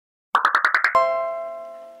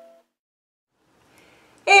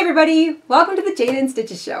Hey everybody, welcome to the Jayda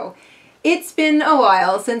InStitches show. It's been a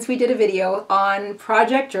while since we did a video on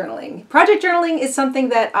project journaling. Project journaling is something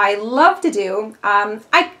that I love to do.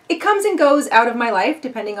 It comes and goes out of my life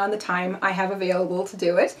depending on the time I have available to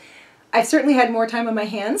do it. I've certainly had more time on my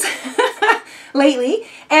hands lately,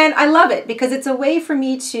 and I love it because it's a way for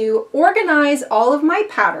me to organize all of my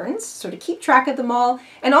patterns, so to keep track of them all,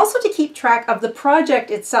 and also to keep track of the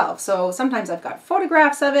project itself. So sometimes I've got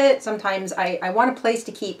photographs of it, sometimes I want a place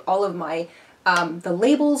to keep all of my the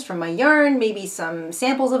labels from my yarn, maybe some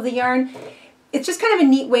samples of the yarn. It's just kind of a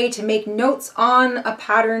neat way to make notes on a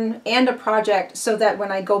pattern and a project so that when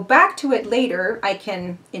I go back to it later, I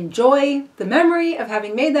can enjoy the memory of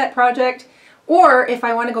having made that project, or if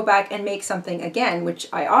I want to go back and make something again, which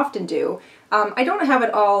I often do, I don't have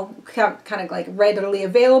it all kind of like readily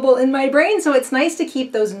available in my brain, so it's nice to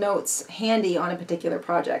keep those notes handy on a particular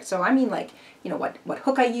project. So I mean, like, you know, what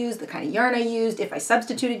hook I used, the kind of yarn I used, if I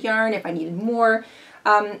substituted yarn, if I needed more.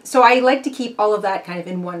 So I like to keep all of that kind of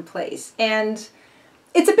in one place. And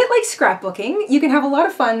it's a bit like scrapbooking. You can have a lot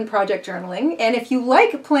of fun project journaling. And if you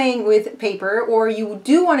like playing with paper, or you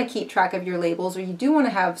do want to keep track of your labels, or you do want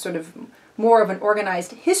to have sort of more of an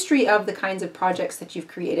organized history of the kinds of projects that you've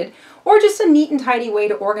created, or just a neat and tidy way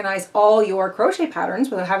to organize all your crochet patterns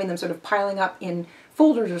without having them sort of piling up in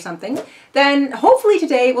folders or something, then hopefully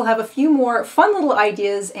today we'll have a few more fun little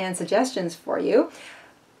ideas and suggestions for you.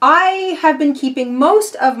 I have been keeping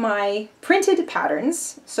most of my printed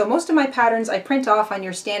patterns. So most of my patterns I print off on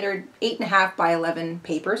your standard 8.5 by 11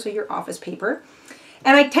 paper, so your office paper.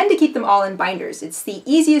 And I tend to keep them all in binders. It's the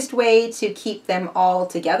easiest way to keep them all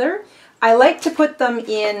together. I like to put them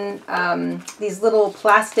in these little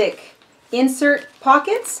plastic insert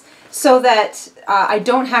pockets so that I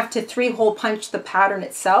don't have to 3-hole punch the pattern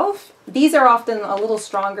itself. These are often a little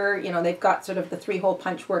stronger, you know, they've got sort of the 3-hole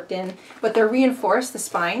punch worked in, but they're reinforced, the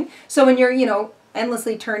spine. So when you're, you know,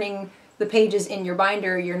 endlessly turning the pages in your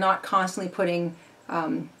binder, you're not constantly putting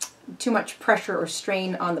too much pressure or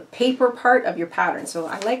strain on the paper part of your pattern. So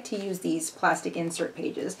I like to use these plastic insert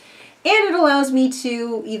pages. And it allows me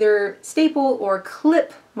to either staple or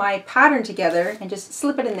clip my pattern together and just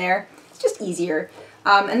slip it in there. It's just easier.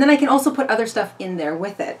 And then I can also put other stuff in there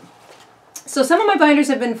with it. So some of my binders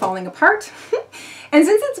have been falling apart. And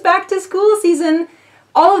since it's back to school season,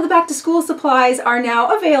 all of the back to school supplies are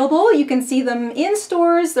now available. You can see them in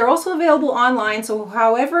stores. They're also available online. So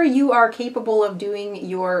however you are capable of doing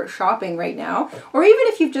your shopping right now, or even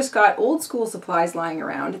if you've just got old school supplies lying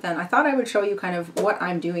around, then I thought I would show you kind of what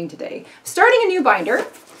I'm doing today. Starting a new binder.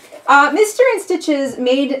 Mr. InStitches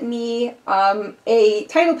made me a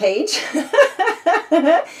title page.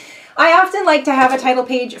 I often like to have a title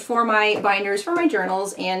page for my binders, for my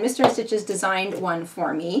journals, and Mr. InStitches designed one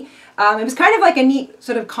for me. It was kind of like a neat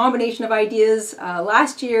sort of combination of ideas.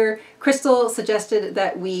 Last year, Crystal suggested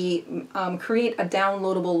that we create a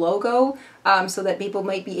downloadable logo so that people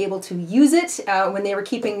might be able to use it when they were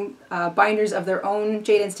keeping binders of their own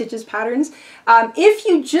Jayda InStitches patterns. If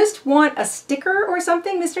you just want a sticker or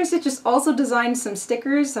something, Mr. InStitches also designed some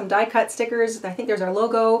stickers, some die-cut stickers. I think there's our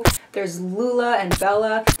logo, there's Lula and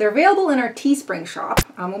Bella. They're available in our Teespring shop.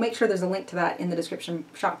 We'll make sure there's a link to that in the description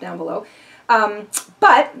shop down below.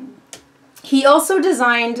 But he also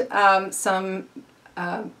designed some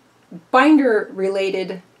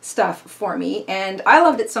binder-related stuff for me, and I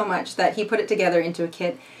loved it so much that he put it together into a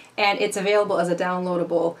kit, and it's available as a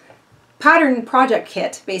downloadable pattern project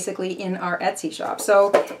kit, basically, in our Etsy shop.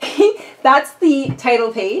 So that's the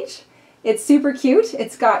title page. It's super cute.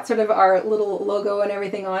 It's got sort of our little logo and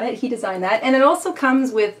everything on it. He designed that, and it also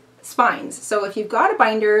comes with spines. So if you've got a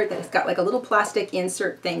binder that's got like a little plastic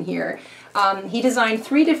insert thing here, he designed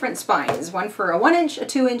 3 different spines, one for a 1-inch, a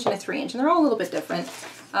 2-inch, and a 3-inch, and they're all a little bit different.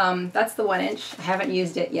 That's the 1-inch. I haven't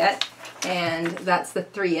used it yet, and that's the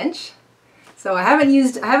 3-inch. So I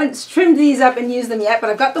haven't trimmed these up and used them yet,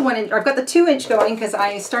 but I've got the 1-inch, or I've got the 2-inch going because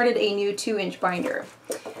I started a new 2-inch binder.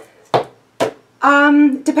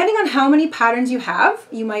 Depending on how many patterns you have,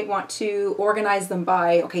 you might want to organize them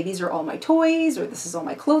by, okay, these are all my toys, or this is all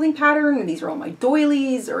my clothing pattern, and these are all my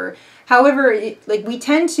doilies, or however, like we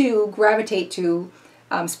tend to gravitate to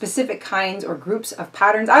specific kinds or groups of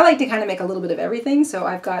patterns. I like to kind of make a little bit of everything, so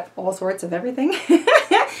I've got all sorts of everything.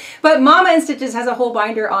 But Mama InStitches has a whole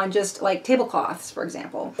binder on just like tablecloths, for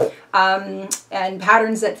example, and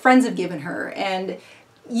patterns that friends have given her. And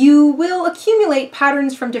you will accumulate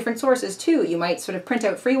patterns from different sources too. You might sort of print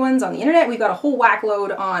out free ones on the internet. We've got a whole whack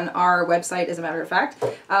load on our website, as a matter of fact.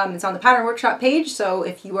 It's on the pattern workshop page, so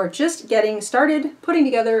if you are just getting started putting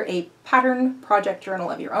together a pattern project journal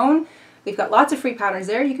of your own, We've got lots of free patterns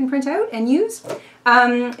there you can print out and use.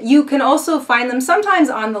 You can also find them sometimes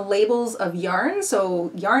on the labels of yarn.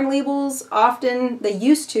 So yarn labels, often, they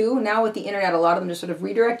used to, now with the internet, a lot of them just sort of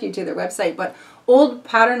redirect you to their website, but old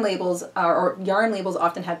pattern labels or yarn labels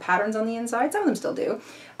often had patterns on the inside. Some of them still do.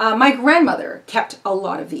 My grandmother kept a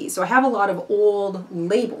lot of these, so I have a lot of old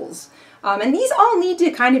labels. And these all need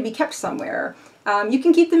to kind of be kept somewhere. You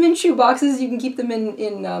can keep them in shoe boxes, you can keep them in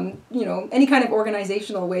you know, any kind of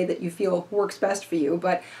organizational way that you feel works best for you.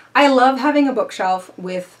 But I love having a bookshelf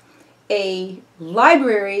with a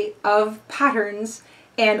library of patterns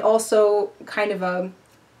and also kind of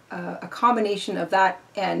a combination of that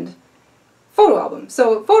and photo album.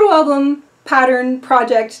 So photo album, pattern,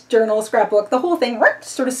 project, journal, scrapbook, the whole thing,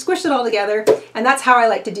 sort of squish it all together. And that's how I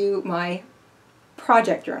like to do my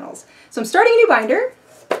project journals. So I'm starting a new binder.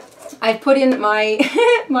 I've put in my,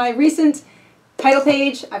 my recent title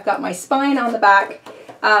page. I've got my spine on the back.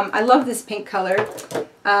 I love this pink color.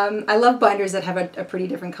 I love binders that have a pretty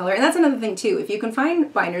different color. And that's another thing too. If you can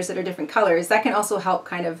find binders that are different colors, that can also help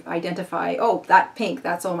kind of identify, oh, that pink,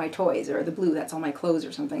 that's all my toys, or the blue, that's all my clothes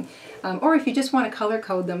or something. Or if you just want to color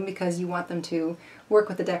code them because you want them to work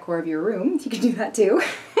with the decor of your room, you can do that too.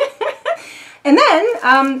 And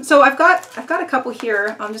then, so I've got a couple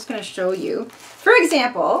here. I'm just going to show you. For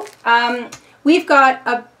example, we've got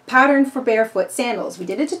a pattern for barefoot sandals. We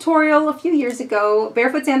did a tutorial a few years ago.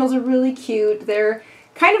 Barefoot sandals are really cute. They're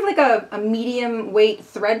kind of like a medium weight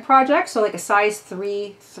thread project, so like a size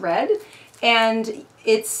 3 thread. And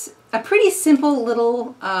it's a pretty simple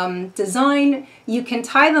little design. You can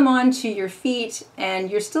tie them onto your feet and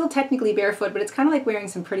you're still technically barefoot, but it's kind of like wearing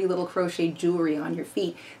some pretty little crochet jewelry on your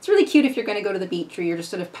feet. It's really cute if you're going to go to the beach or you're just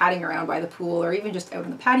sort of padding around by the pool or even just out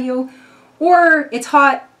on the patio. Or it's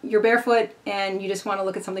hot, you're barefoot, and you just want to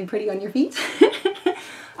look at something pretty on your feet.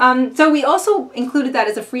 So we also included that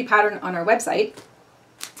as a free pattern on our website.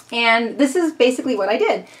 And this is basically what I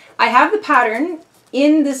did. I have the pattern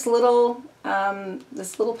in this little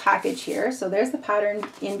package here. So there's the pattern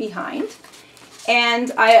in behind.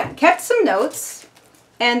 And I kept some notes.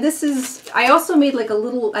 And this is, I also made like a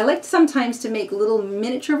little, I like sometimes to make little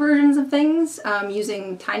miniature versions of things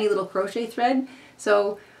using tiny little crochet thread.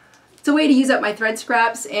 So it's a way to use up my thread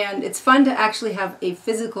scraps, and it's fun to actually have a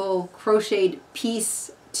physical crocheted piece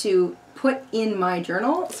to put in my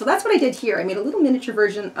journal. So that's what I did here. I made a little miniature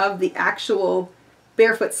version of the actual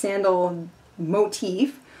barefoot sandal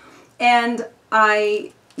motif, and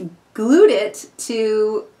I glued it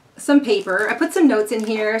to some paper. I put some notes in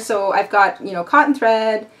here. So I've got, you know, cotton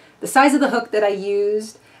thread, the size of the hook that I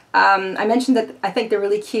used. I mentioned that I think they're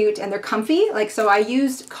really cute and they're comfy. Like, so I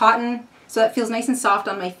used cotton so it feels nice and soft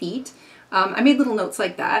on my feet. I made little notes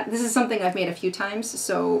like that. This is something I've made a few times,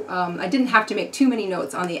 so I didn't have to make too many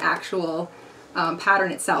notes on the actual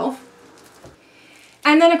pattern itself.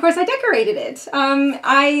 And then of course I decorated it.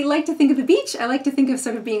 I like to think of the beach, I like to think of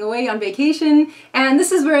sort of being away on vacation, and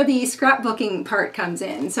this is where the scrapbooking part comes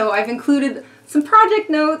in. So I've included some project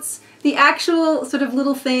notes, the actual sort of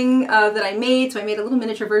little thing that I made, so I made a little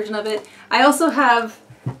miniature version of it. I also have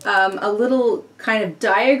a little kind of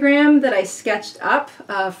diagram that I sketched up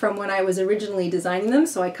from when I was originally designing them,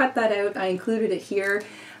 so I cut that out, I included it here.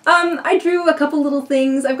 I drew a couple little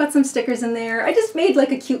things, I've got some stickers in there. I just made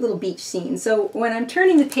like a cute little beach scene, so when I'm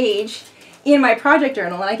turning the page in my project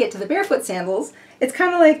journal and I get to the barefoot sandals, it's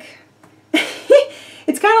kind of like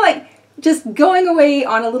it's kind of like just going away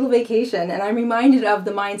on a little vacation, and I'm reminded of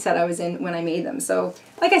the mindset I was in when I made them. So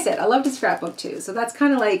like I said, I love to scrapbook too, so that's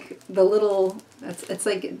kind of like the little, it's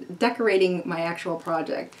like decorating my actual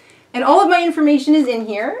project. And all of my information is in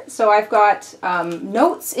here, so I've got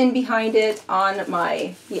notes in behind it on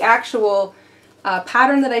the actual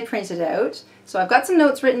pattern that I printed out. So I've got some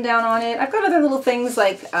notes written down on it. I've got other little things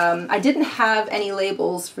like, I didn't have any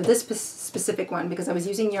labels for this specific one because I was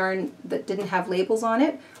using yarn that didn't have labels on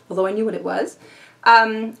it, although I knew what it was.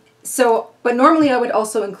 But normally I would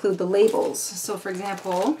also include the labels. So for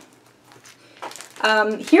example,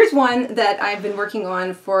 here's one that I've been working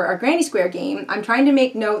on for our Granny Square game. I'm trying to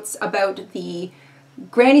make notes about the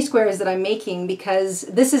Granny Squares that I'm making because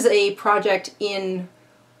this is a project in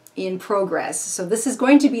progress. So this is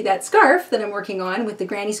going to be that scarf that I'm working on with the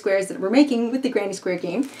Granny Squares that we're making with the Granny Square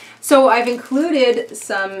game. So I've included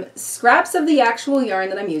some scraps of the actual yarn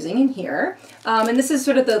that I'm using in here. And this is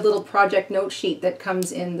sort of the little project note sheet that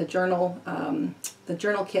comes in the journal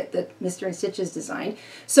kit that Mr. InStitches designed.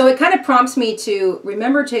 So it kind of prompts me to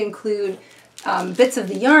remember to include bits of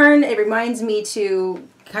the yarn. It reminds me to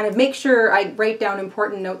kind of make sure I write down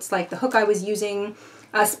important notes like the hook I was using,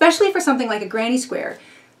 especially for something like a Granny Square.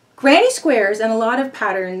 Granny Squares and a lot of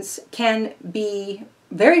patterns can be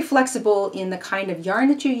very flexible in the kind of yarn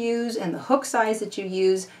that you use and the hook size that you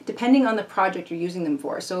use, depending on the project you're using them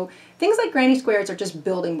for. So things like granny squares are just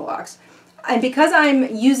building blocks. And because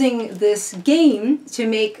I'm using this game to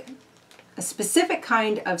make a specific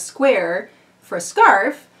kind of square for a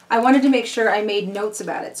scarf, I wanted to make sure I made notes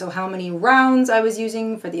about it. So how many rounds I was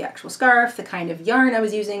using for the actual scarf, the kind of yarn I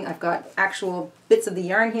was using. I've got actual bits of the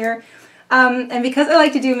yarn here. And because I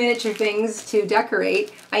like to do miniature things to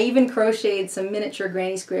decorate, I even crocheted some miniature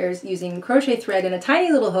granny squares using crochet thread and a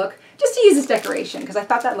tiny little hook just to use as decoration because I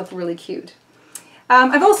thought that looked really cute.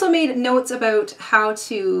 I've also made notes about how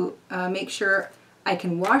to make sure I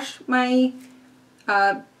can wash my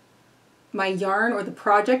my yarn or the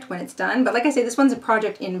project when it's done. But like I say, this one's a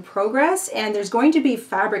project in progress and there's going to be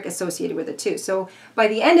fabric associated with it too. So by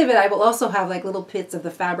the end of it, I will also have like little bits of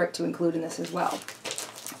the fabric to include in this as well.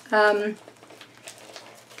 I'm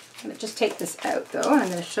going to just take this out though, and I'm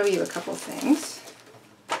going to show you a couple things.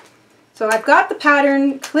 So I've got the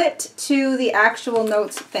pattern clipped to the actual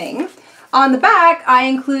notes thing. On the back, I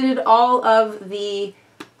included all of the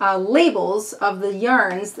labels of the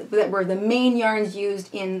yarns that were the main yarns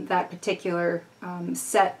used in that particular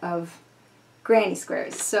set of granny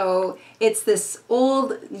squares. So it's this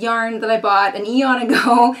old yarn that I bought an eon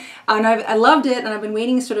ago, and I loved it, and I've been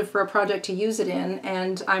waiting sort of for a project to use it in,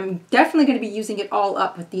 and I'm definitely going to be using it all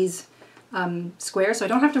up with these squares, so I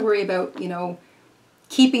don't have to worry about, you know,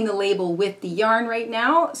 keeping the label with the yarn right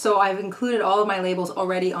now. So I've included all of my labels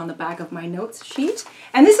already on the back of my notes sheet.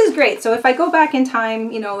 And this is great. So if I go back in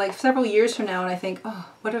time, you know, like several years from now and I think, oh,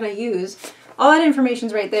 what did I use? All that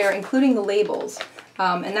information's right there, including the labels.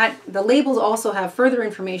 And that the labels also have further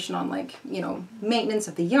information on, like, you know, maintenance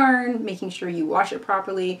of the yarn, making sure you wash it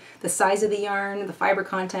properly, the size of the yarn, the fiber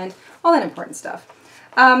content, all that important stuff.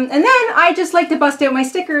 And then I just like to bust out my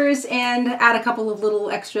stickers and add a couple of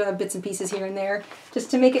little extra bits and pieces here and there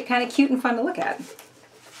just to make it kind of cute and fun to look at.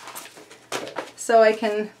 So I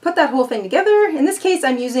can put that whole thing together. In this case,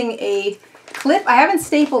 I'm using a clip. I haven't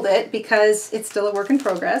stapled it because it's still a work in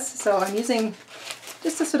progress. So I'm using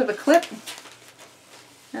just a sort of a clip,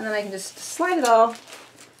 and then I can just slide it all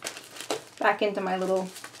back into my little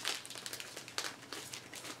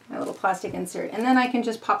plastic insert, and then I can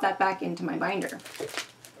just pop that back into my binder.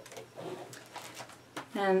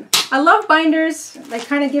 And I love binders. They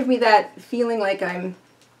kind of give me that feeling like I'm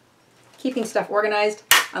keeping stuff organized.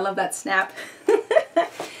 I love that snap.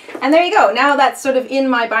 And there you go. Now that's sort of in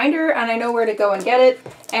my binder and I know where to go and get it.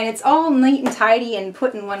 And it's all neat and tidy and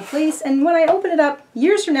put in one place. And when I open it up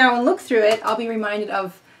years from now and look through it, I'll be reminded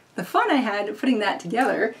of the fun I had putting that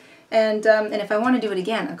together. And if I want to do it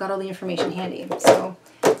again, I've got all the information handy. So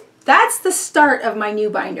that's the start of my new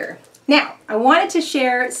binder. Now, I wanted to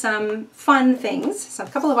share some fun things, so a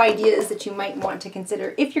couple of ideas that you might want to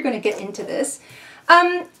consider if you're going to get into this.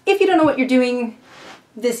 If you don't know what you're doing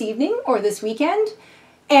this evening or this weekend,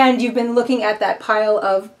 and you've been looking at that pile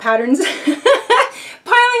of patterns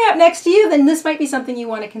piling up next to you, then this might be something you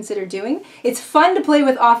want to consider doing. It's fun to play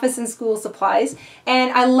with office and school supplies,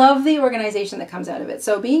 and I love the organization that comes out of it.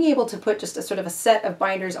 So being able to put just a sort of a set of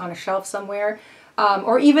binders on a shelf somewhere,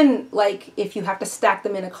 or even like if you have to stack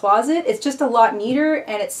them in a closet, it's just a lot neater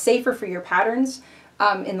and it's safer for your patterns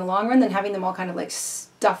in the long run than having them all kind of like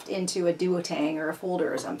stuffed into a duotang or a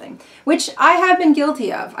folder or something, which I have been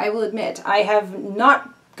guilty of, I will admit. I have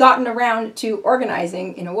not gotten around to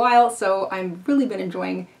organizing in a while, so I've really been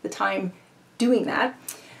enjoying the time doing that.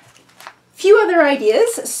 Few other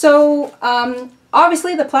ideas. So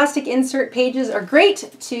obviously the plastic insert pages are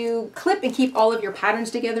great to clip and keep all of your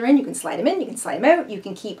patterns together in. You can slide them in, you can slide them out, you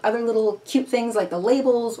can keep other little cute things like the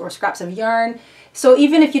labels or scraps of yarn. So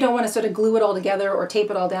even if you don't want to sort of glue it all together or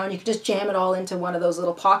tape it all down, you can just jam it all into one of those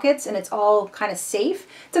little pockets and it's all kind of safe.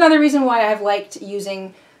 It's another reason why I've liked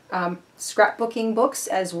using scrapbooking books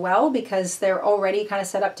as well, because they're already kind of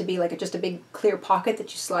set up to be like just a big clear pocket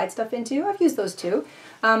that you slide stuff into. I've used those too,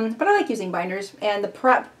 but I like using binders, and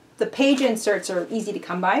the page inserts are easy to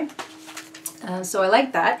come by, so I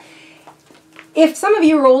like that. If some of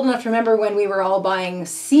you are old enough to remember when we were all buying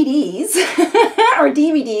CDs or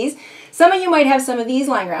DVDs, some of you might have some of these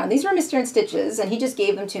lying around. These were Mr. InStitches, and he just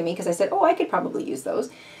gave them to me because I said, oh, I could probably use those.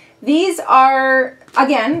 These are,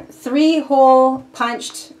 again, 3-hole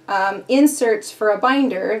punched inserts for a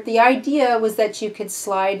binder. The idea was that you could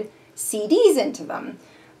slide CDs into them.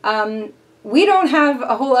 We don't have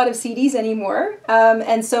a whole lot of CDs anymore,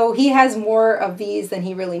 and so he has more of these than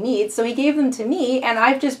he really needs. So he gave them to me, and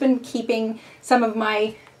I've just been keeping some of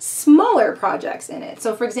my smaller projects in it.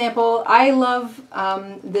 So for example, I love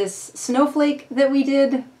this snowflake that we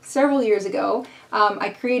did several years ago. I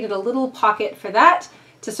created a little pocket for that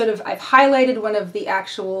to sort of, I've highlighted one of the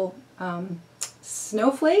actual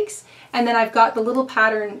snowflakes, and then I've got the little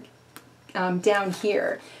pattern down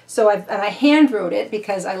here. So I hand wrote it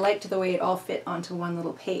because I liked the way it all fit onto one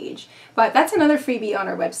little page. But that's another freebie on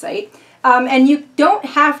our website. And you don't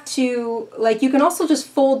have to, like, you can also just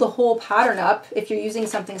fold the whole pattern up if you're using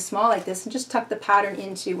something small like this and just tuck the pattern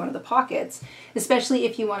into one of the pockets, especially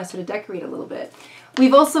if you want to sort of decorate a little bit.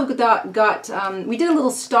 We've also got we did a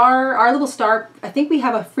little star, our little star, I think we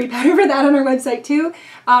have a free pattern for that on our website too.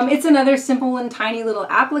 It's another simple and tiny little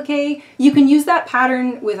applique. You can use that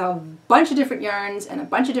pattern with a bunch of different yarns and a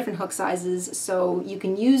bunch of different hook sizes, so you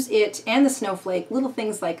can use it and the snowflake, little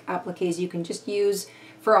things like appliques you can just use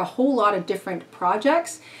for a whole lot of different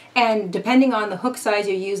projects, and depending on the hook size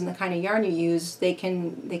you use and the kind of yarn you use, they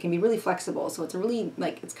can be really flexible. So it's a really,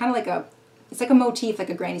 like, it's kind of like a, it's like a motif, like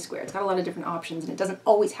a granny square. It's got a lot of different options, and it doesn't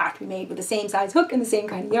always have to be made with the same size hook and the same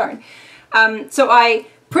kind of yarn. So I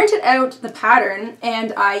printed out the pattern,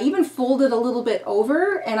 and I even folded a little bit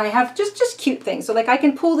over, and I have just cute things. So like I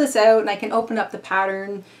can pull this out and I can open up the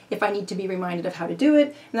pattern if I need to be reminded of how to do it,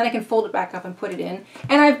 and then I can fold it back up and put it in.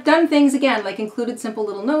 And I've done things again, like included simple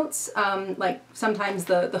little notes, like sometimes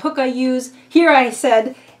the hook I use. Here I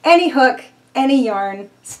said, any hook, any yarn,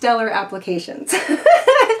 stellar applications.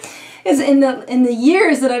 Is in the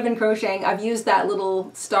years that I've been crocheting, I've used that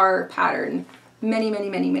little star pattern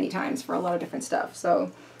many times for a lot of different stuff.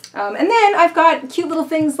 So, and then I've got cute little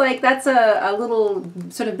things like, that's a little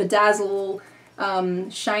sort of bedazzle,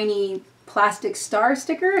 shiny plastic star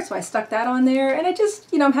sticker. So I stuck that on there, and I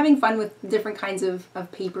just, you know, I'm having fun with different kinds of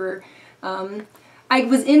paper. I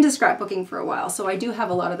was into scrapbooking for a while, so I do have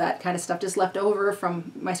a lot of that kind of stuff just left over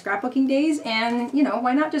from my scrapbooking days, and, you know,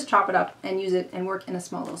 why not just chop it up and use it and work in a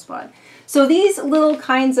small little spot. So these little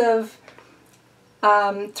kinds of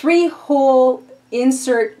 3-hole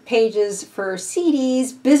insert pages for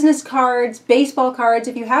CDs, business cards, baseball cards,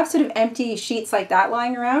 if you have sort of empty sheets like that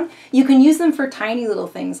lying around, you can use them for tiny little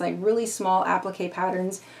things like really small applique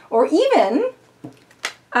patterns, or even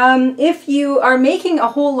if you are making a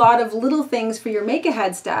whole lot of little things for your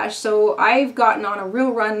make-ahead stash. So I've gotten on a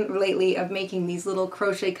real run lately of making these little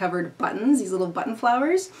crochet covered buttons, these little button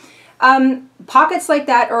flowers. Pockets like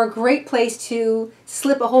that are a great place to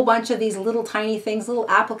slip a whole bunch of these little tiny things, little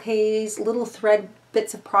appliques, little thread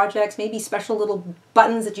bits of projects, maybe special little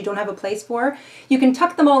buttons that you don't have a place for. You can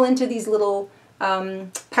tuck them all into these little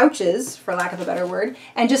pouches, for lack of a better word,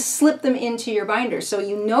 and just slip them into your binder. So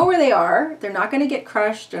you know where they are, they're not going to get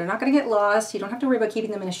crushed, they're not going to get lost, you don't have to worry about keeping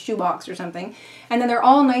them in a shoebox or something, and then they're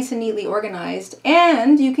all nice and neatly organized,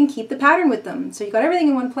 and you can keep the pattern with them. So you got everything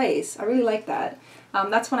in one place. I really like that.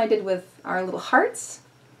 That's what I did with our little hearts.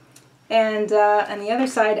 And on the other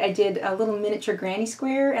side, I did a little miniature granny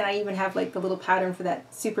square, and I even have like the little pattern for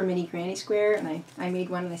that super mini granny square, and I made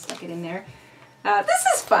one and I stuck it in there. This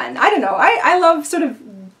is fun. I don't know. I love sort of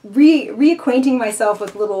reacquainting myself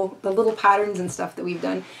with the little patterns and stuff that we've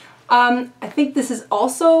done. I think this is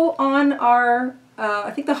also on our,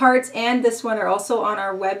 I think the hearts and this one are also on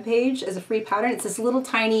our webpage as a free pattern. It's this little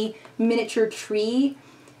tiny miniature tree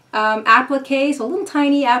applique, so a little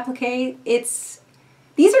tiny applique. These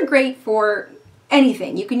are great for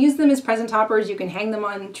anything. You can use them as present toppers, you can hang them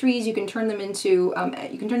on trees, you can turn them into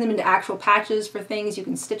actual patches for things, you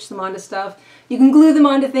can stitch them onto stuff, you can glue them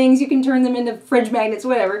onto things, you can turn them into fridge magnets,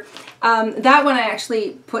 whatever. That one I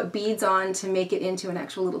actually put beads on to make it into an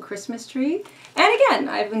actual little Christmas tree. And again,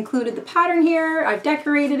 I've included the pattern here, I've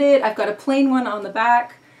decorated it, I've got a plain one on the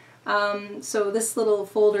back. So this little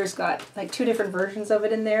folder's got like 2 different versions of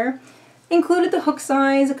it in there. Included the hook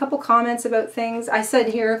size, a couple comments about things. I said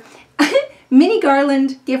here, mini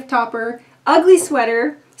garland, gift topper, ugly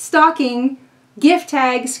sweater, stocking, gift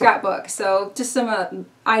tag, scrapbook. So just some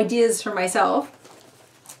ideas for myself.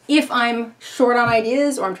 If I'm short on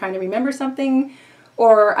ideas, or I'm trying to remember something,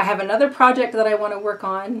 or I have another project that I want to work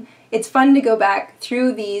on, it's fun to go back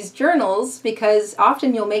through these journals, because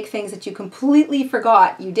often you'll make things that you completely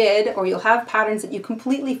forgot you did, or you'll have patterns that you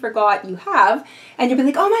completely forgot you have, and you'll be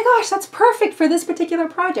like, oh my gosh, that's perfect for this particular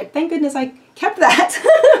project. Thank goodness I kept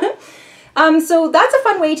that. So that's a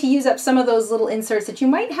fun way to use up some of those little inserts that you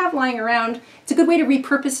might have lying around. It's a good way to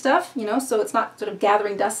repurpose stuff, you know, so it's not sort of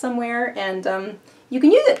gathering dust somewhere, and you can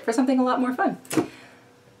use it for something a lot more fun.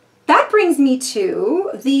 That brings me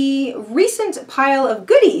to the recent pile of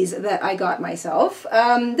goodies that I got myself.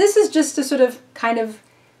 This is just to sort of kind of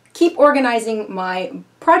keep organizing my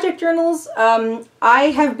project journals.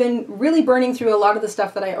 I have been really burning through a lot of the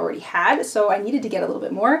stuff that I already had, so I needed to get a little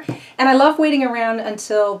bit more. And I love waiting around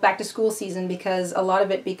until back to school season, because a lot of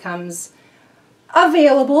it becomes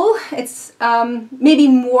available. It's maybe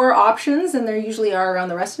more options than there usually are around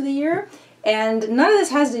the rest of the year. And none of this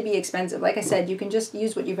has to be expensive. Like I said, you can just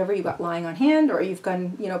use whatever you've got lying on hand, or you've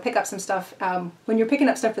gone, you know, pick up some stuff. When you're picking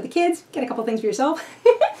up stuff for the kids, get a couple things for yourself.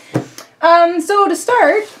 So to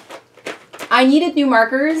start, I needed new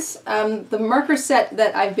markers. The marker set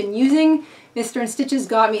that I've been using, Mr. InStitches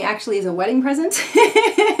got me actually as a wedding present.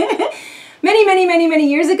 Many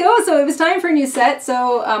years ago, so it was time for a new set.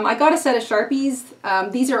 So I got a set of Sharpies.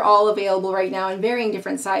 These are all available right now in varying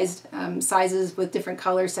different sizes with different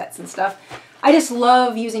color sets and stuff. I just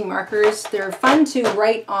love using markers. They're fun to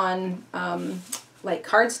write on like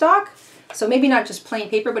cardstock. So maybe not just plain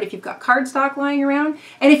paper, but if you've got cardstock lying around.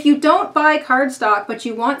 And if you don't buy cardstock, but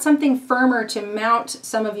you want something firmer to mount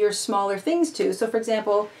some of your smaller things to. So for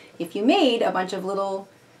example, if you made a bunch of little,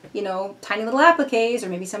 you know, tiny little appliques, or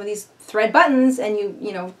maybe some of these thread buttons, and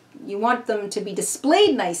you want them to be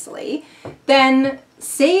displayed nicely, then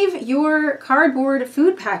save your cardboard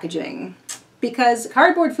food packaging, because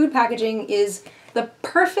cardboard food packaging is the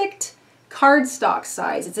perfect cardstock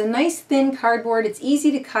size. It's a nice thin cardboard. It's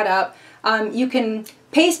easy to cut up. You can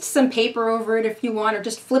paste some paper over it if you want, or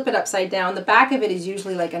just flip it upside down. The back of it is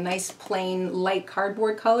usually like a nice plain light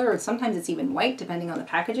cardboard color, or sometimes it's even white depending on the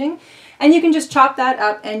packaging. And you can just chop that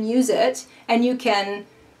up and use it, and you can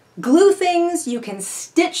glue things, you can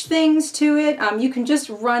stitch things to it. You can just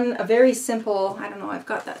run a very simple, I don't know if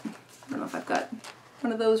I've got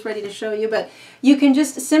one of those ready to show you, but you can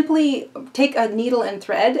just simply take a needle and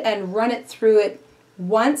thread and run it through it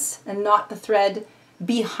once and knot the thread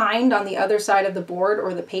behind on the other side of the board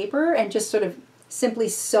or the paper, and just sort of simply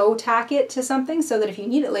sew tack it to something so that if you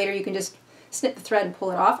need it later, you can just snip the thread and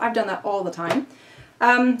pull it off. I've done that all the time.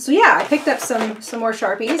 So yeah, I picked up some more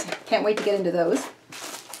Sharpies. Can't wait to get into those.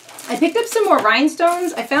 I picked up some more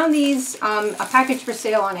rhinestones. I found these, a package for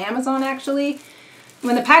sale on Amazon actually.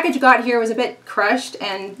 When the package got here, it was a bit crushed,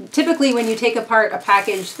 and typically when you take apart a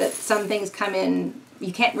package that some things come in,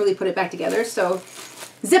 you can't really put it back together. So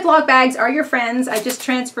Ziploc bags are your friends. I just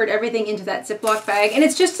transferred everything into that Ziploc bag, and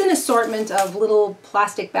it's just an assortment of little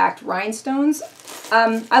plastic-backed rhinestones.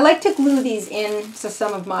 I like to glue these in to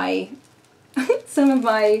some of my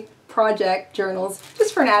project journals,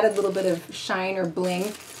 just for an added little bit of shine or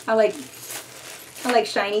bling. I like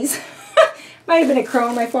shinies. Might have been a crow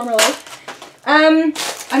in my former life.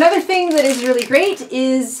 Another thing that is really great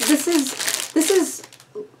is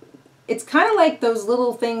it's kind of like those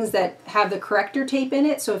little things that have the corrector tape in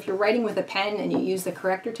it. So if you're writing with a pen and you use the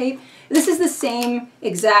corrector tape, this is the same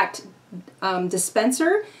exact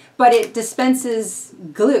dispenser, but it dispenses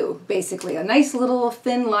glue, basically. A nice little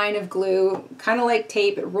thin line of glue, kind of like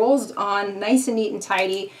tape. It rolls on nice and neat and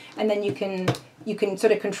tidy, and then you can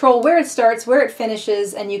sort of control where it starts, where it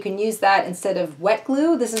finishes, and you can use that instead of wet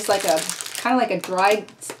glue. This is like kind of like a dry,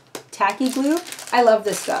 tacky glue. I love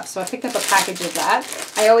this stuff, so I picked up a package of that.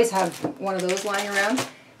 I always have one of those lying around.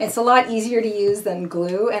 It's a lot easier to use than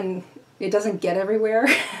glue, and it doesn't get everywhere.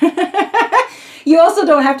 You also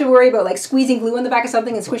don't have to worry about like squeezing glue in the back of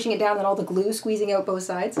something and squishing it down and all the glue squeezing out both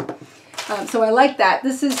sides. So I like that.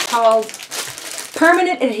 This is called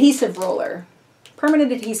Permanent Adhesive Roller.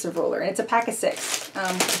 Permanent Adhesive Roller, and it's a pack of 6.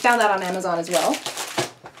 I found that on Amazon as well.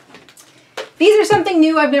 These are something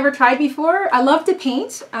new I've never tried before. I love to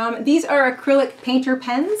paint. These are acrylic painter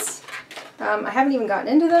pens. I haven't even gotten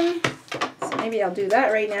into them, so maybe I'll do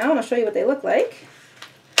that right now, and I'll show you what they look like.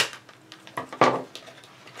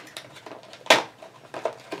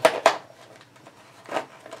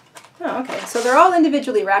 Oh, okay, so they're all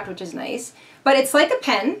individually wrapped, which is nice, but it's like a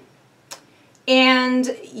pen,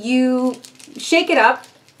 and you shake it up.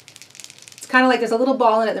 It's kind of like there's a little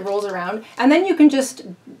ball in it that rolls around, and then you can just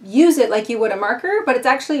use it like you would a marker, but it's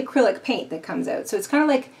actually acrylic paint that comes out. So it's kind of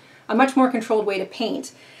like a much more controlled way to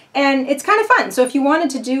paint. And it's kind of fun. So if you wanted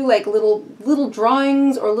to do like little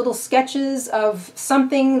drawings or little sketches of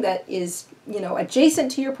something that is, you know,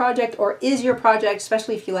 adjacent to your project or is your project,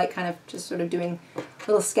 especially if you like kind of just sort of doing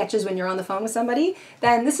little sketches when you're on the phone with somebody,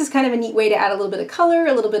 then this is kind of a neat way to add a little bit of color,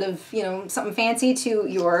 a little bit of, you know, something fancy to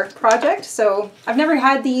your project. So I've never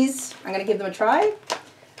had these. I'm going to give them a try.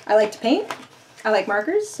 I like to paint. I like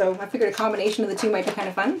markers, so I figured a combination of the two might be kind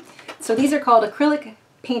of fun. So these are called acrylic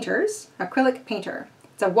painters, acrylic painter.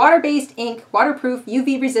 It's a water-based ink, waterproof,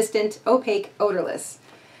 UV-resistant, opaque, odorless.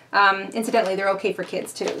 Incidentally, they're okay for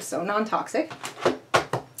kids too, so non-toxic.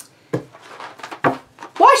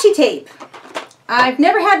 Washi tape. I've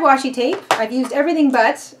never had washi tape. I've used everything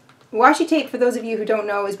but. Washi tape, for those of you who don't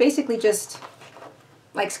know, is basically just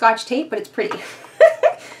like Scotch tape, but it's pretty.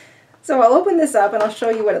 So I'll open this up and I'll show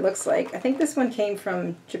you what it looks like. I think this one came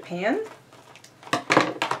from Japan.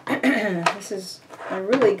 This is a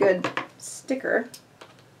really good sticker.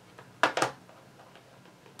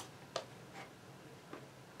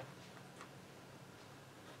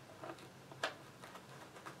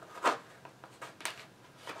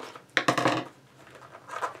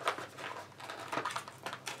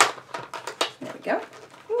 There we go.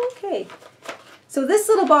 Okay. So this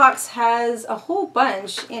little box has a whole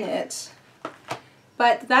bunch in it,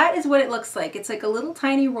 but that is what it looks like. It's like a little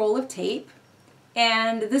tiny roll of tape,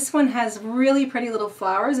 and this one has really pretty little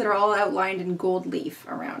flowers that are all outlined in gold leaf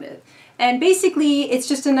around it. And basically it's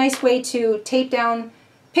just a nice way to tape down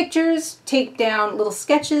pictures, tape down little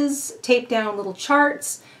sketches, tape down little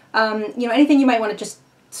charts, you know, anything you might want to just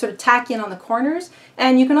sort of tack in on the corners.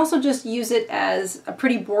 And you can also just use it as a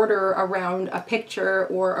pretty border around a picture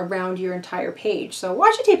or around your entire page. So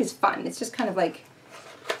washi tape is fun. It's just kind of like,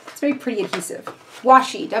 it's very pretty adhesive.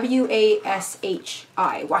 Washi,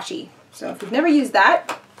 W-A-S-H-I, washi. So if you've never used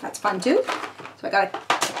that, that's fun too. So I got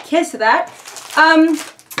a kiss of that.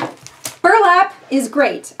 Burlap is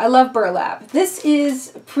great. I love burlap. This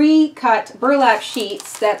is pre-cut burlap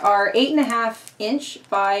sheets that are 8.5 inch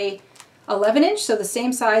by 11 inch, so the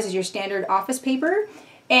same size as your standard office paper,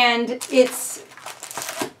 and it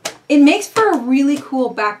makes for a really cool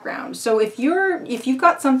background. So if you've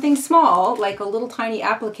got something small like a little tiny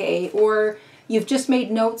applique, or you've just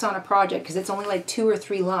made notes on a project because it's only like 2 or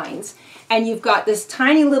 3 lines, and you've got this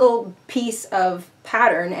tiny little piece of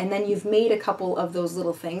pattern, and then you've made a couple of those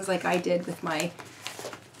little things like I did with my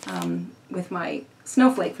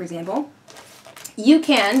snowflake, for example. You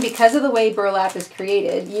can, because of the way burlap is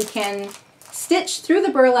created, you can stitch through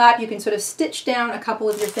the burlap. You can sort of stitch down a couple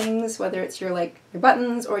of your things, whether it's your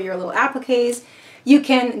buttons or your little appliques. You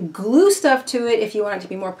can glue stuff to it if you want it to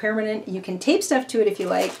be more permanent. You can tape stuff to it if you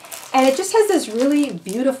like. And it just has this really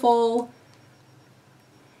beautiful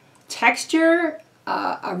texture,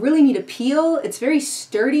 a really neat appeal. It's very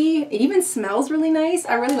sturdy. It even smells really nice.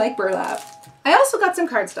 I really like burlap. I also got some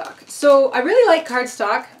cardstock. So I really like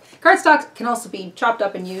cardstock. Cardstock can also be chopped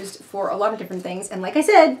up and used for a lot of different things. And like I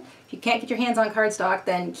said, if you can't get your hands on cardstock,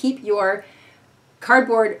 then keep your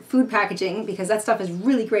cardboard food packaging, because that stuff is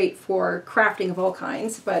really great for crafting of all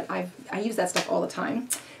kinds. But I use that stuff all the time.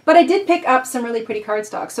 But I did pick up some really pretty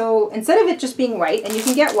cardstock. So instead of it just being white, and you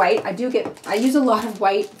can get white, I use a lot of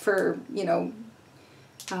white for, you know,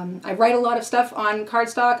 I write a lot of stuff on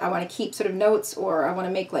cardstock. I want to keep sort of notes, or I want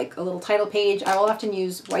to make like a little title page. I will often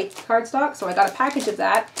use white cardstock, so I got a package of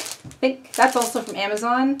that. I think that's also from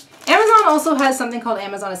Amazon. Amazon also has something called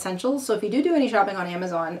Amazon Essentials, so if you do any shopping on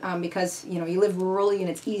Amazon, because you know you live rurally and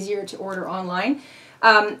it's easier to order online,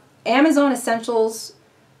 Amazon Essentials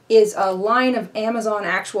is a line of Amazon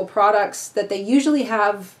actual products that they usually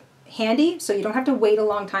have handy, so you don't have to wait a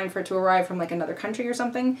long time for it to arrive from like another country or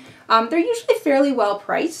something. They're usually fairly well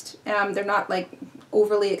priced. They're not like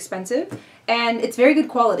overly expensive, and it's very good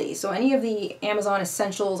quality. So any of the Amazon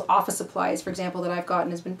Essentials office supplies, for example, that I've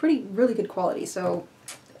gotten has been really good quality, so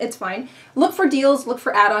it's fine. Look for deals, look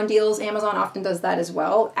for add-on deals. Amazon often does that as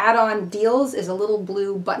well. Add-on deals is a little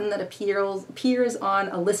blue button that appears on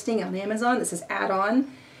a listing on Amazon that says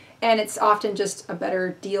add-on. And it's often just a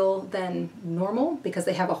better deal than normal because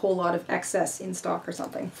they have a whole lot of excess in stock or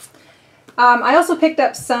something. I also picked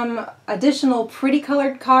up some additional pretty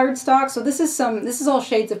colored cardstock. So this is all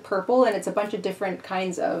shades of purple, and it's a bunch of different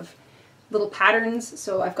kinds of little patterns.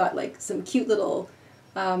 So I've got like some cute little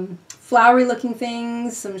flowery looking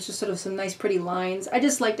things, some nice pretty lines. I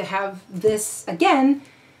just like to have this again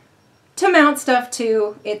to mount stuff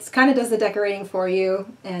to. It kind of does the decorating for you,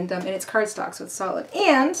 and it's cardstock, so it's solid.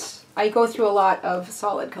 And I go through a lot of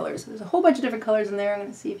solid colors. There's a whole bunch of different colors in there. I'm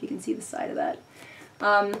going to see if you can see the side of that.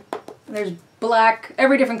 There's black,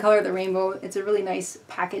 every different color of the rainbow. It's a really nice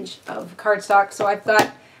package of cardstock. So I've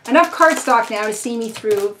got enough cardstock now to see me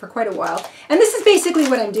through for quite a while. And this is basically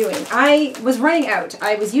what I'm doing. I was running out.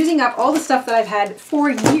 I was using up all the stuff that I've had for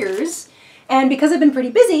years. And because I've been pretty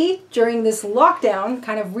busy during this lockdown,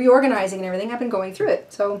 kind of reorganizing and everything, I've been going through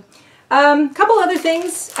it. So a couple other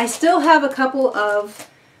things. I still have a couple of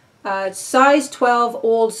size 12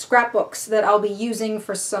 old scrapbooks that I'll be using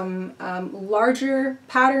for some larger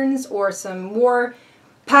patterns, or some more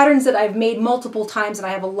patterns that I've made multiple times and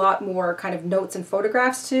I have a lot more kind of notes and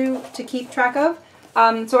photographs to keep track of.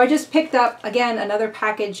 So I just picked up, again, another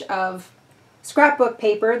package of scrapbook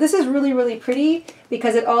paper. This is really pretty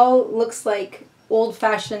because it all looks like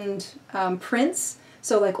old-fashioned prints.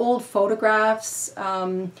 So like old photographs,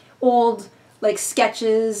 old like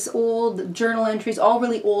sketches, old journal entries, all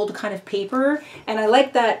really old kind of paper. And I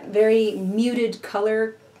like that very muted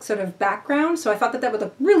color sort of background. So I thought that that would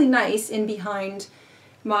look really nice in behind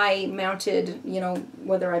my mounted, you know,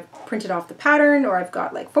 whether I've printed off the pattern or I've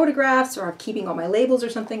got like photographs or I'm keeping all my labels or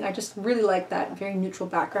something. I just really like that very neutral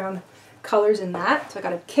background colors in that. So I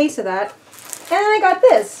got a case of that. And then I got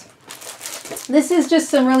this. This is just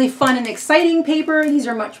some really fun and exciting paper. These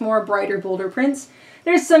are much more brighter, bolder prints.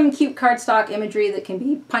 There's some cute cardstock imagery that can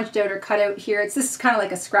be punched out or cut out here. This is kind of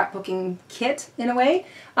like a scrapbooking kit in a way,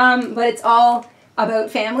 but it's all about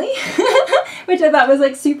family, which I thought was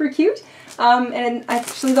like super cute. And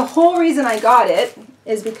actually the whole reason I got it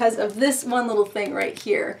is because of this one little thing right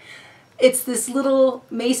here. It's this little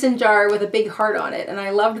mason jar with a big heart on it, and I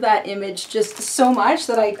loved that image just so much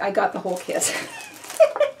that I got the whole kit.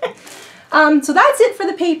 So that's it for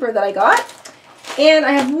the paper that I got. And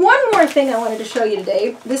I have one more thing I wanted to show you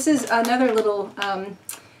today. This is another little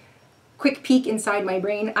quick peek inside my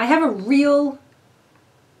brain. I have a real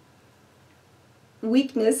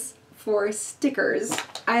weakness for stickers.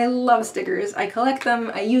 I love stickers. I collect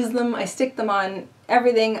them, I use them, I stick them on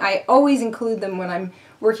everything. I always include them when I'm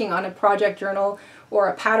working on a project journal or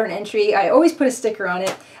a pattern entry. I always put a sticker on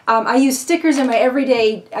it. I use stickers in my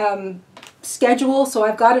everyday schedule, so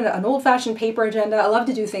I've got an old-fashioned paper agenda. I love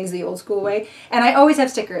to do things the old school way, and I always have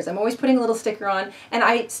stickers. I'm always putting a little sticker on, and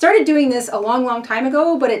I started doing this a long, long time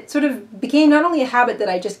ago, but it sort of became not only a habit that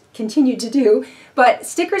I just continued to do, but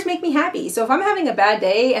stickers make me happy. So if I'm having a bad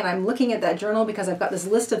day and I'm looking at that journal because I've got this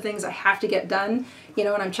list of things I have to get done, you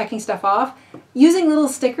know, and I'm checking stuff off, using little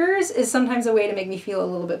stickers is sometimes a way to make me feel a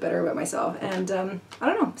little bit better about myself. And I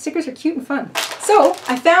don't know, stickers are cute and fun. So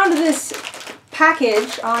I found this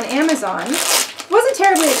package on Amazon. It wasn't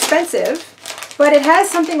terribly expensive, but it has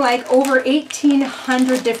something like over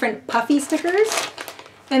 1,800 different puffy stickers.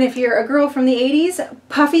 And if you're a girl from the 80s,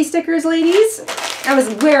 puffy stickers, ladies, that was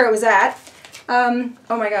where it was at. Oh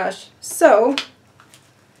my gosh. So,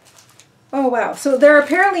 oh wow. So there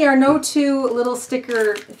apparently are no two little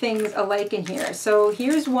sticker things alike in here. So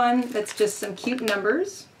here's one that's just some cute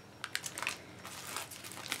numbers.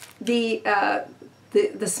 The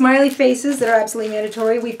smiley faces that are absolutely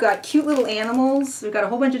mandatory. We've got cute little animals. We've got a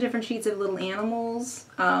whole bunch of different sheets of little animals.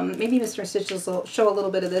 Maybe Mr. Stitches will show a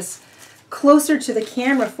little bit of this closer to the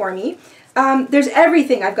camera for me. There's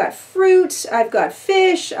everything. I've got fruit, I've got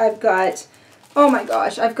fish, I've got, oh my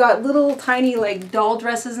gosh, I've got little tiny like doll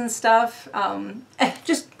dresses and stuff.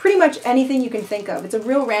 Just pretty much anything you can think of. It's a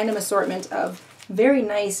real random assortment of very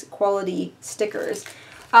nice quality stickers.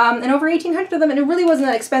 And over 1,800 of them, and it really wasn't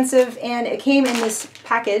that expensive, and it came in this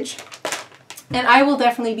package, and I will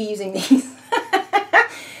definitely be using these.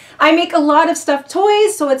 I make a lot of stuffed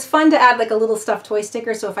toys, so it's fun to add like a little stuffed toy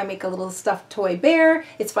sticker. So if I make a little stuffed toy bear,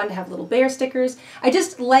 it's fun to have little bear stickers. I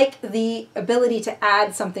just like the ability to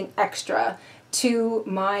add something extra to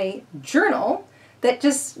my journal that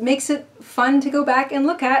just makes it fun to go back and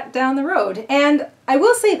look at down the road. And I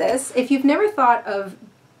will say this, if you've never thought of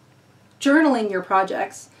journaling your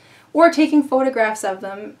projects or taking photographs of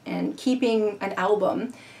them and keeping an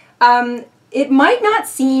album, it might not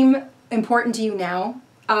seem important to you now.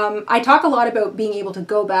 I talk a lot about being able to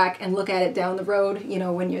go back and look at it down the road, you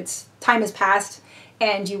know, when time has passed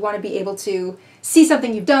and you want to be able to see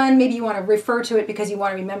something you've done. Maybe you want to refer to it because you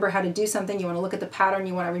want to remember how to do something. You want to look at the pattern.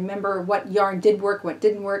 You want to remember what yarn did work, what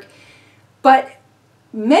didn't work. But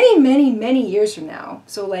many, many, many years from now,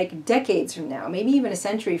 so like decades from now, maybe even a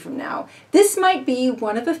century from now, this might be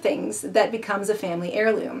one of the things that becomes a family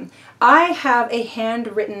heirloom. I have a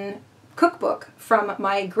handwritten cookbook from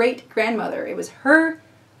my great-grandmother. It was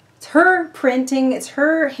it's her printing, it's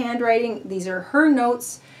her handwriting, these are her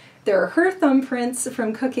notes, there are her thumbprints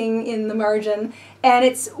from cooking in the margin, and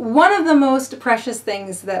it's one of the most precious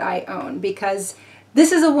things that I own because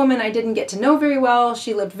this is a woman I didn't get to know very well.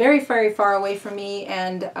 She lived very, very far away from me,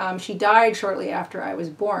 and she died shortly after I was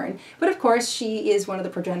born. But of course, she is one of the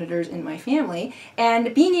progenitors in my family,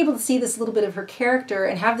 and being able to see this little bit of her character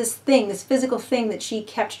and have this thing, this physical thing that she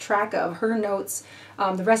kept track of, her notes,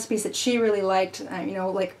 the recipes that she really liked, you know,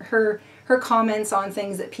 like her comments on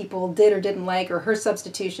things that people did or didn't like, or her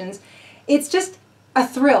substitutions. It's just a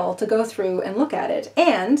thrill to go through and look at it.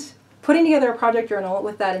 And putting together a project journal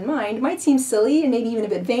with that in mind might seem silly and maybe even a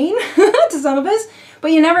bit vain to some of us,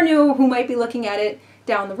 but you never know who might be looking at it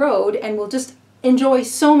down the road and will just enjoy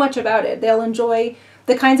so much about it. They'll enjoy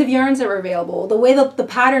the kinds of yarns that were available, the way the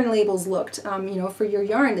pattern labels looked, you know, for your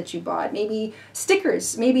yarn that you bought, maybe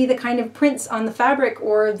stickers, maybe the kind of prints on the fabric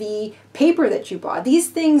or the paper that you bought. These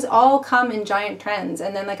things all come in giant trends,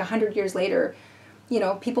 and then like 100 years later, you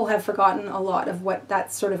know, people have forgotten a lot of what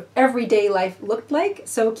that sort of everyday life looked like.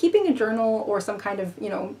 So keeping a journal or some kind of, you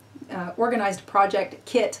know, organized project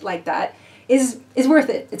kit like that is worth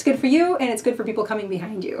it. It's good for you, and it's good for people coming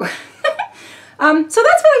behind you. So that's what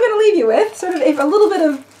I'm going to leave you with, sort of a little bit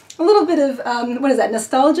of what is that,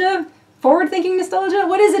 nostalgia? Forward-thinking nostalgia?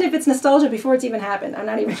 What is it if it's nostalgia before it's even happened? I'm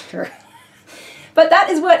not even sure. But that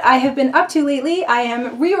is what I have been up to lately. I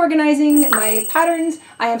am reorganizing my patterns.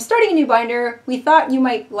 I am starting a new binder. We thought you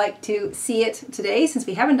might like to see it today since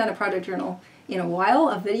we haven't done a project journal in a while,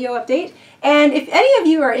 a video update. And if any of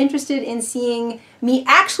you are interested in seeing me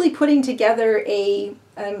actually putting together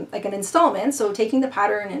like an installment, so taking the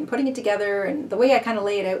pattern and putting it together and the way I kind of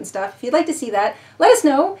lay it out and stuff, if you'd like to see that, let us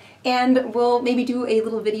know and we'll maybe do a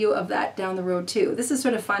little video of that down the road too. This is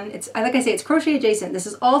sort of fun. It's, like I say, it's crochet adjacent. This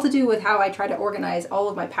is all to do with how I try to organize all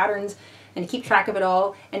of my patterns and to keep track of it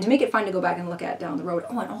all and to make it fun to go back and look at down the road.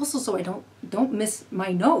 Oh, and also so I don't miss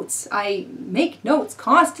my notes. I make notes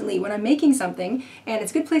constantly when I'm making something, and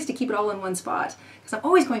it's a good place to keep it all in one spot because I'm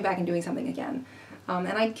always going back and doing something again.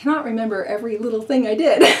 And I cannot remember every little thing I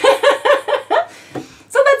did. So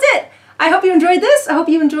that's it. I hope you enjoyed this. I hope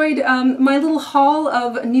you enjoyed my little haul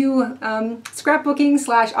of new scrapbooking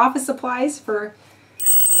 / office supplies for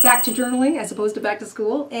back to journaling as opposed to back to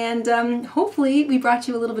school. And hopefully we brought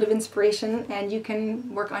you a little bit of inspiration and you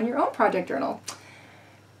can work on your own project journal.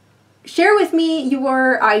 Share with me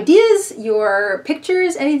your ideas, your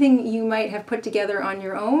pictures, anything you might have put together on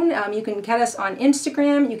your own. You can catch us on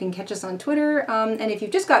Instagram, you can catch us on Twitter, and if you've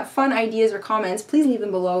just got fun ideas or comments, please leave them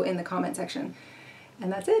below in the comment section.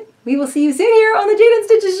 And that's it. We will see you soon here on the Jayda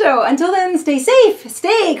InStitches show. Until then, stay safe,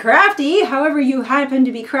 stay crafty, however you happen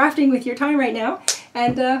to be crafting with your time right now,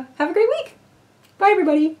 and have a great week. Bye,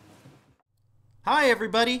 everybody. Hi,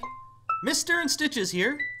 everybody. Mr. InStitches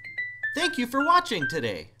here. Thank you for watching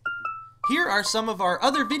today. Here are some of our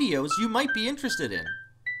other videos you might be interested in.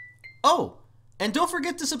 Oh, and don't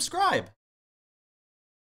forget to subscribe.